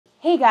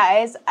Hey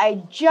guys,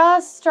 I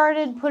just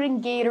started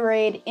putting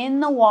Gatorade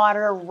in the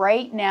water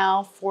right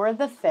now for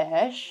the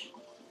fish.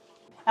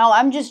 Now,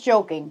 I'm just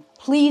joking.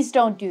 Please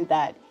don't do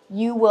that.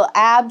 You will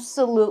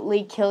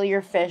absolutely kill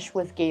your fish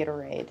with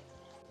Gatorade.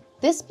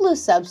 This blue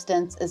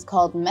substance is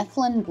called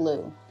Methylene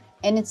Blue,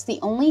 and it's the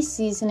only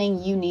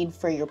seasoning you need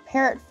for your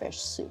parrotfish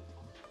soup.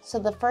 So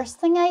the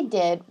first thing I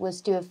did was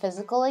do a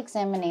physical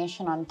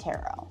examination on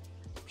Taro.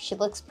 She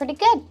looks pretty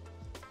good.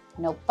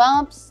 No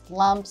bumps,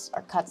 lumps,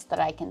 or cuts that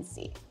I can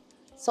see.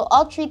 So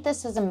I'll treat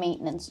this as a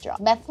maintenance job.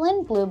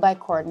 Methylene Blue by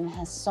Corden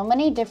has so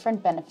many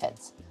different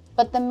benefits,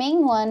 but the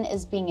main one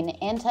is being an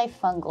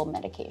antifungal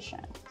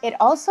medication. It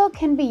also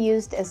can be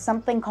used as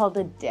something called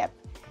a dip,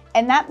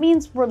 and that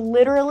means we're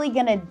literally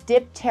gonna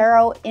dip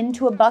Taro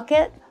into a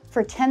bucket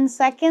for 10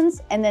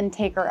 seconds and then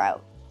take her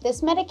out.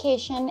 This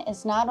medication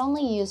is not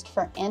only used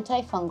for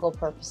antifungal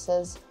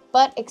purposes,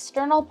 but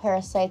external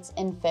parasites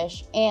in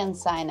fish and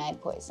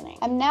cyanide poisoning.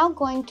 I'm now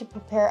going to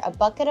prepare a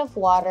bucket of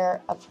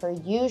water of her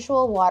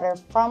usual water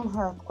from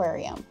her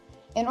aquarium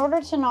in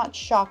order to not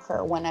shock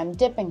her when I'm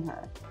dipping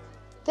her.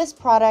 This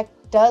product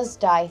does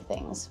dye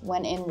things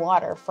when in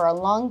water for a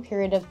long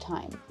period of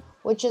time,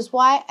 which is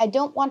why I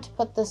don't want to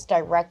put this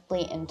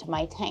directly into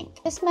my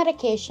tank. This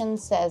medication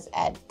says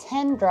add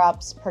 10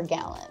 drops per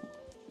gallon,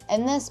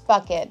 and this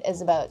bucket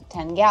is about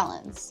 10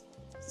 gallons.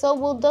 So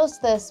we'll dose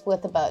this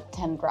with about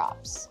 10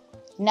 drops.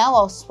 Now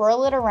I'll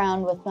swirl it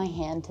around with my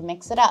hand to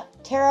mix it up.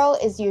 Taro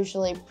is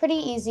usually pretty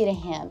easy to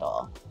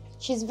handle.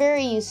 She's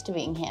very used to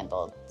being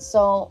handled,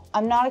 so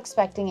I'm not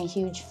expecting a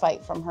huge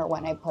fight from her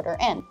when I put her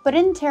in. But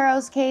in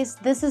Taro's case,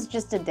 this is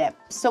just a dip,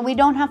 so we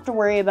don't have to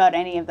worry about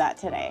any of that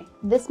today.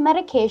 This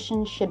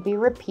medication should be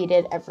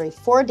repeated every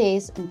 4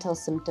 days until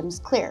symptoms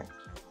clear.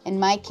 In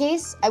my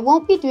case, I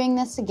won't be doing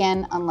this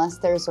again unless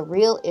there's a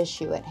real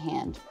issue at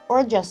hand,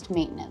 or just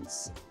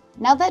maintenance.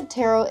 Now that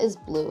Taro is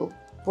blue,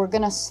 we're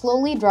gonna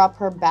slowly drop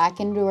her back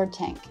into her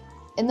tank,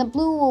 and the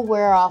blue will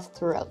wear off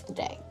throughout the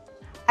day.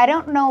 I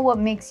don't know what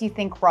makes you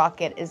think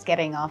Rocket is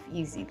getting off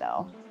easy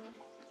though.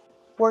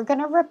 We're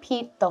gonna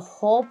repeat the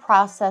whole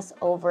process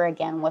over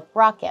again with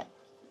Rocket.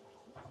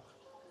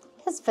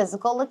 His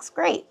physical looks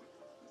great.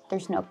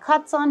 There's no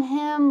cuts on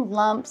him,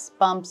 lumps,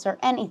 bumps, or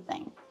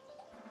anything.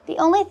 The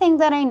only thing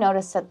that I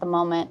notice at the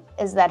moment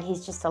is that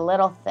he's just a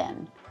little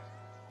thin.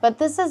 But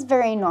this is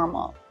very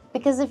normal,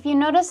 because if you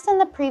noticed in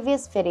the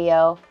previous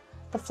video,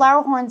 the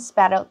flower horns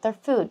spat out their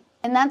food,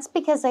 and that's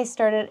because I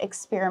started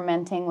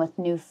experimenting with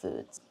new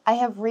foods. I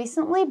have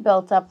recently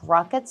built up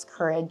Rocket's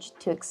courage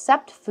to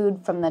accept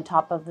food from the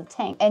top of the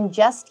tank, and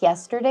just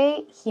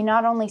yesterday, he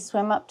not only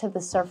swam up to the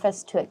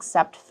surface to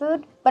accept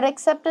food, but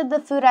accepted the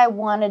food I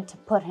wanted to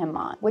put him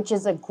on, which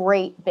is a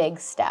great big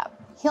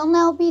step. He'll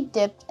now be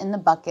dipped in the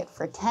bucket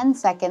for 10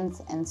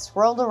 seconds and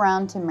swirled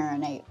around to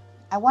marinate.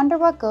 I wonder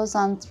what goes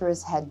on through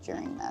his head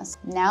during this.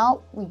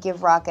 Now we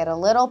give Rocket a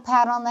little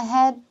pat on the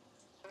head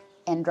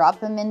and drop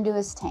him into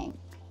his tank.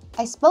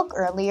 I spoke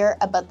earlier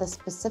about the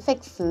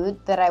specific food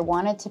that I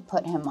wanted to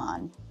put him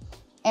on,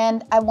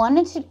 and I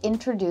wanted to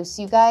introduce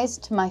you guys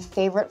to my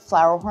favorite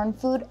flower horn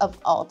food of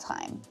all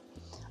time,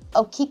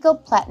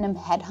 Okiko Platinum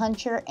Head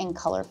Huncher and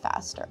Color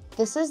Faster.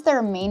 This is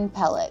their main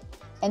pellet,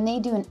 and they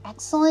do an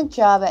excellent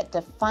job at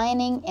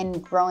defining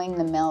and growing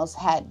the male's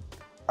head,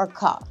 or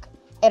cock.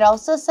 It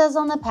also says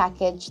on the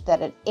package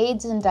that it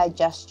aids in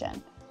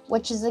digestion,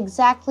 which is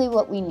exactly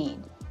what we need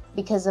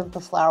because of the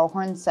flower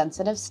horn's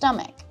sensitive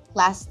stomach.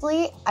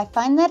 Lastly, I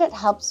find that it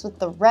helps with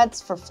the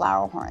reds for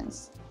flower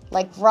horns,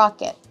 like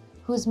Rocket,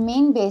 whose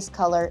main base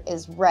color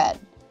is red,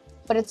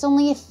 but it's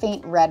only a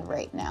faint red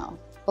right now.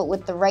 But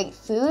with the right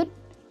food,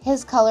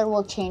 his color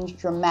will change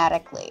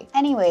dramatically.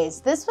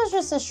 Anyways, this was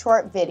just a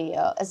short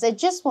video as I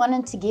just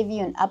wanted to give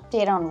you an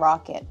update on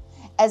Rocket,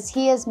 as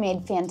he has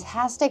made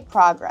fantastic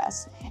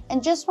progress,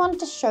 and just wanted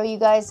to show you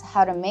guys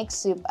how to make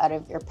soup out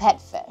of your pet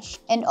fish,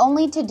 and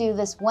only to do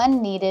this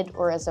when needed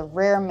or as a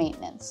rare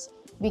maintenance,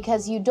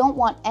 because you don't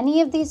want any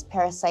of these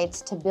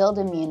parasites to build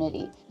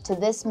immunity to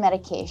this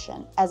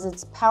medication, as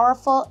it's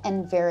powerful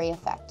and very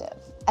effective.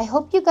 I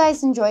hope you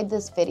guys enjoyed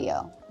this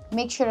video.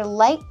 Make sure to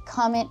like,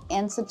 comment,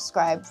 and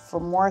subscribe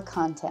for more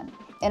content,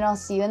 and I'll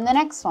see you in the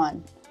next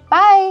one.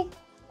 Bye!